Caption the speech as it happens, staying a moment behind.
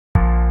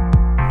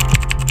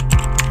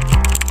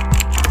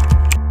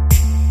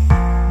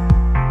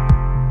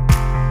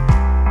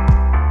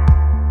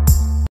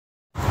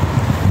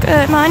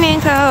Good morning,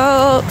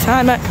 folks.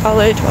 I'm at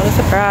college. What a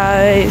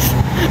surprise.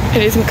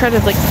 It is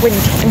incredibly windy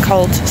and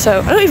cold,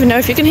 so I don't even know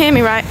if you can hear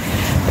me right.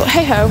 But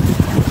hey ho,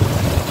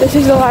 this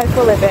is the life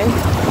we're living.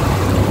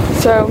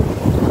 So,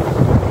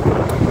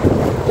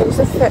 here's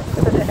the fit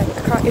for the day. I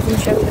can't even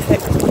show you the fit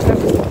because I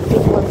don't want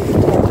people on the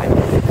whole time.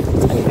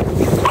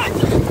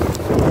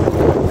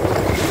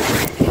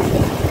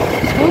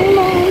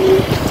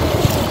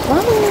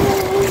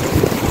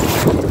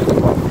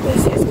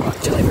 This is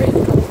actually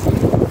really cold.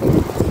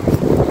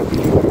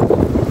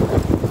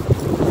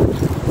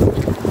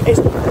 It's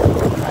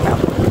right now.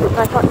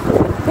 I can't.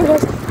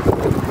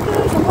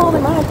 I'm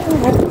holding my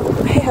hand.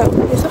 Hey ho,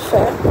 here's a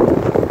fit.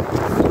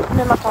 I'm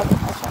in my pocket.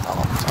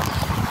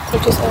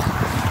 Which is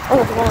one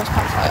of the warmest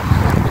pants I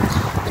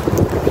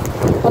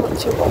not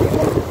too warm.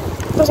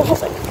 There's a whole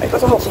thing.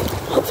 There's a whole thing.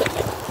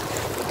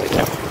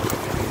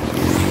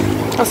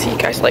 I'll see you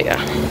guys later.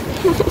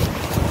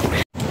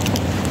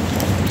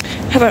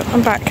 Hello,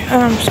 I'm back.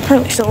 I'm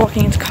currently still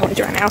walking into college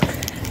right now.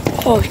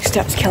 All these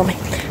steps kill me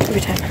every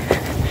time.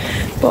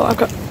 But I've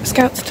got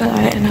scouts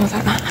tonight, I know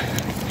that.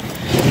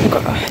 I've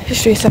got a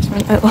history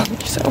assessment at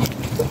lunch, so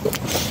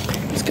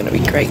it's gonna be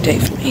a great day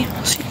for me.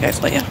 I'll see you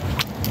guys later.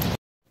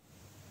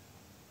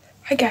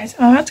 Hi guys,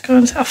 I'm about to go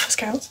into Alpha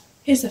Scouts.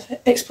 Here's the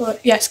fit. Explore.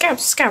 Yeah,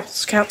 Scouts.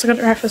 I got it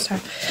right first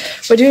time.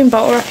 We're doing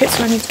bottle rockets,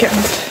 so I need to get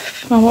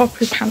my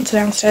waterproof pants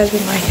downstairs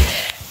with my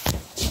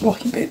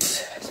walking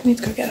boots. So I need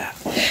to go get that.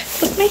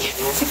 Look, me.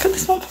 I got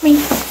this one for me.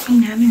 My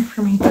nana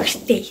for my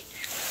birthday.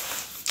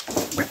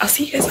 Right, I'll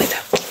see you guys later.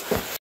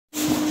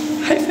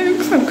 Hi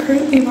folks, I'm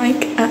currently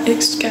like at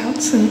X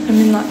Scouts and I'm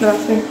in like the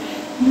bathroom.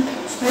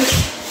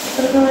 I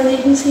don't know whether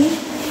you can see.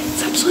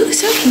 It's absolutely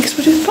soaking because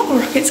we're doing bottle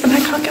rockets and I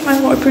can't get my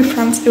waterproof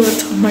pants over the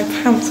top of my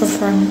pants are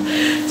from.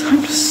 So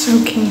I'm just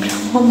soaking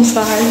on one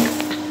side.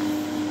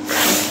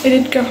 It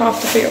did go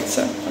half the field,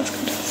 so